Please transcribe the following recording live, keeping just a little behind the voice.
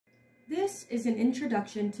This is an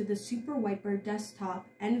introduction to the SuperWiper desktop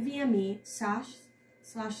NVMe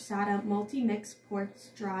SAS/SATA multi-mix ports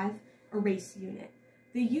drive erase unit.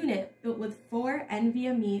 The unit, built with 4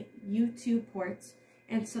 NVMe U2 ports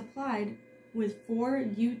and supplied with 4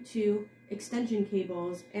 U2 extension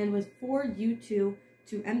cables and with 4 U2 to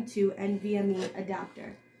M2 NVMe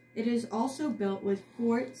adapter. It is also built with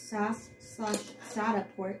 4 SAS/SATA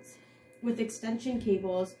ports with extension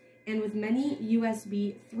cables and with many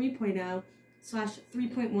USB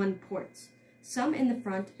 3.0/3.1 ports, some in the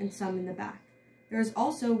front and some in the back. There is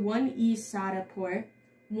also one eSATA port,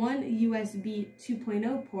 one USB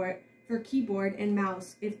 2.0 port for keyboard and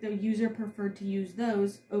mouse if the user preferred to use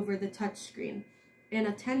those over the touchscreen, and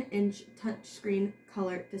a 10-inch touchscreen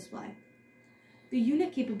color display. The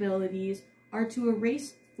unit capabilities are to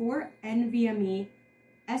erase 4 NVMe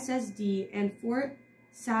SSD and 4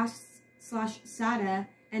 SAS/SATA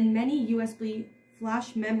and many USB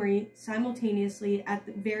flash memory simultaneously at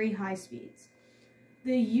very high speeds.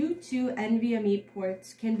 The U2 NVMe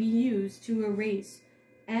ports can be used to erase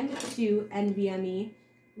M2 NVMe,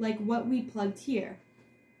 like what we plugged here,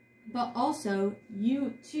 but also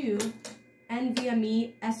U2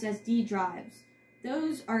 NVMe SSD drives.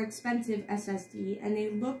 Those are expensive SSD and they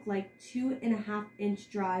look like 2.5-inch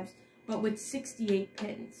drives, but with 68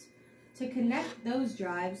 pins. To connect those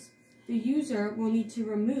drives, the user will need to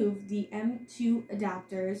remove the M2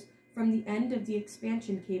 adapters from the end of the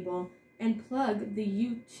expansion cable and plug the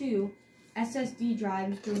U2 SSD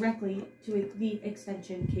drives directly to the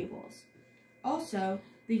extension cables. Also,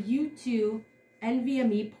 the U2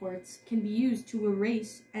 NVMe ports can be used to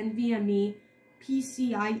erase NVMe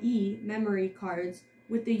PCIe memory cards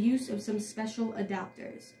with the use of some special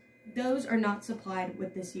adapters. Those are not supplied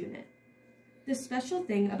with this unit. The special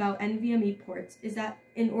thing about NVMe ports is that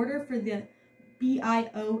in order for the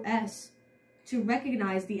BIOS to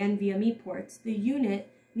recognize the NVMe ports, the unit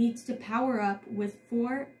needs to power up with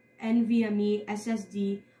 4 NVMe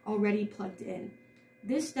SSD already plugged in.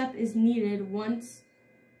 This step is needed once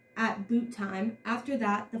at boot time. After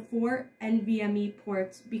that, the 4 NVMe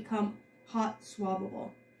ports become hot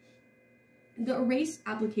swappable. The erase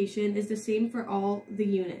application is the same for all the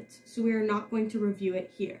units, so we are not going to review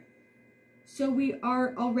it here. So we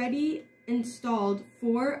are already installed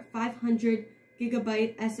 4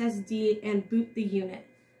 500GB SSD and boot the unit.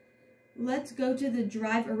 Let's go to the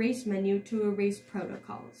drive erase menu to erase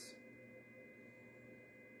protocols.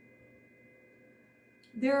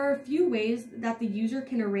 There are a few ways that the user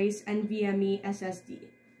can erase NVMe SSD.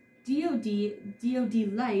 DoD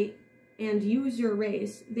Lite, and user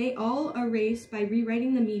erase, they all erase by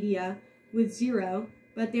rewriting the media with 0,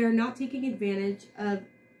 but they are not taking advantage of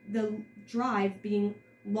the drive being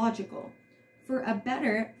logical. For a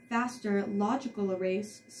better, faster logical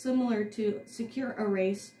erase, similar to secure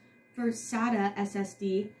erase for SATA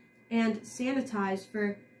SSD and sanitize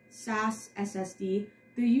for SAS SSD,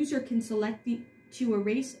 the user can select to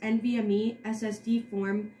erase NVMe SSD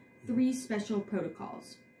form 3 special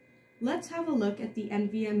protocols. Let's have a look at the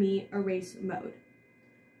NVMe erase mode.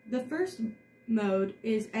 The first mode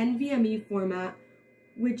is NVMe format,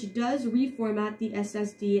 which does reformat the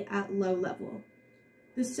SSD at low level.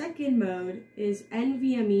 The second mode is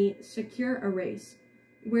NVMe secure erase,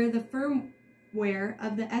 where the firmware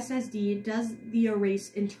of the SSD does the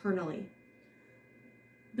erase internally.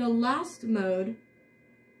 The last mode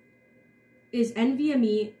is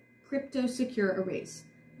NVMe crypto secure erase,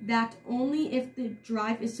 that only if the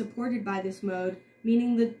drive is supported by this mode,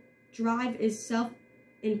 meaning the drive is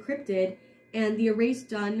self-encrypted and the erase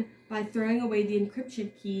done by throwing away the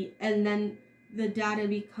encryption key and then the data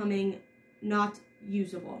becoming not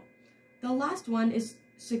usable. The last one is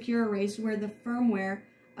secure erase, where the firmware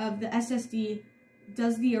of the SSD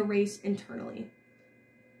does the erase internally.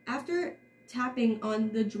 After tapping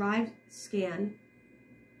on the drive scan,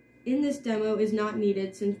 in this demo is not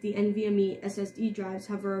needed since the NVMe SSD drives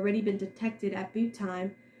have already been detected at boot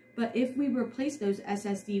time, but if we replace those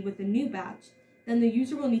SSD with a new batch, then the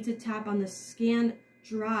user will need to tap on the scan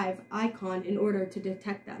drive icon in order to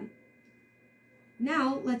detect them.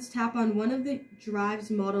 Now let's tap on one of the drive's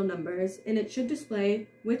model numbers and it should display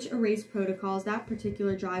which erase protocols that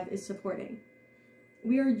particular drive is supporting.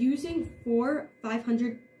 We are using 4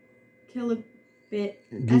 500 kilobit gigabit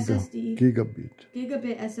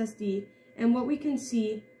SSD, and what we can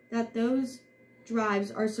see that those drives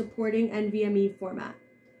are supporting NVMe format.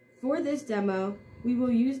 For this demo, we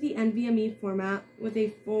will use the NVMe format with a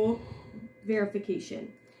full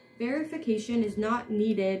verification. Verification is not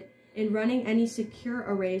needed in running any secure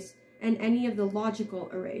erase and any of the logical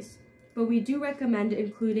erase, but we do recommend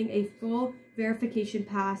including a full verification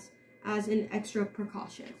pass as an extra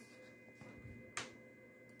precaution.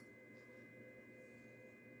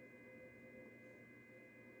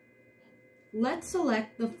 Let's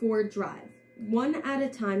select the forward drive, one at a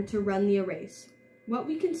time to run the erase. What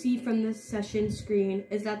we can see from the session screen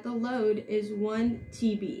is that the load is 1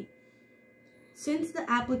 TB. Since the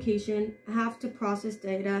application have to process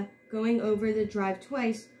data going over the drive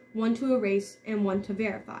twice, one to erase and one to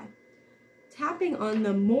verify. Tapping on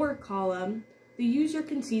the More column, the user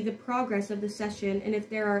can see the progress of the session and if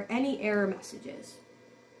there are any error messages.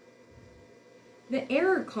 The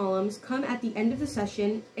error columns come at the end of the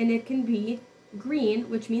session, and it can be green,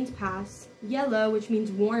 which means pass, yellow, which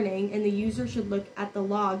means warning, and the user should look at the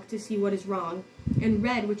log to see what is wrong, and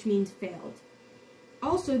red, which means failed.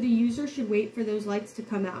 Also, the user should wait for those lights to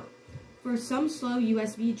come out. For some slow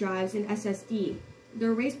USB drives and SSD, the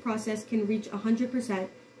erase process can reach 100%,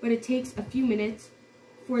 but it takes a few minutes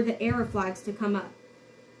for the error flags to come up.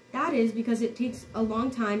 That is because it takes a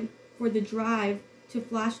long time for the drive to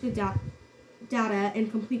flash the data and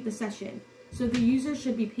complete the session, so the user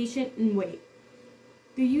should be patient and wait.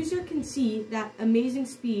 The user can see that amazing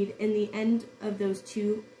speed in the end of those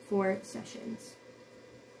 4 sessions.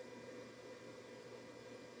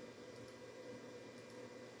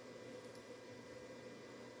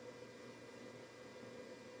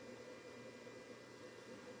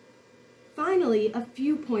 Finally, a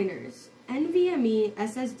few pointers. NVMe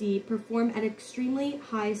SSD perform at extremely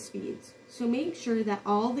high speeds, so make sure that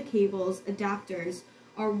all the cables, adapters,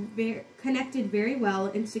 are connected very well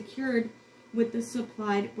and secured with the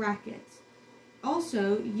supplied brackets.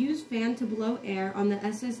 Also, use fan to blow air on the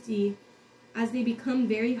SSD as they become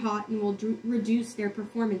very hot and will reduce their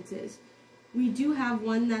performances. We do have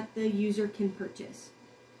one that the user can purchase.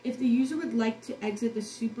 If the user would like to exit the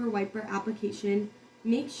SuperWiper application,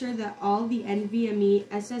 make sure that all the NVMe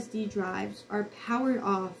SSD drives are powered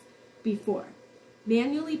off before.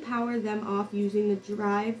 Manually power them off using the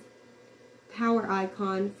drive power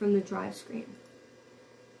icon from the drive screen.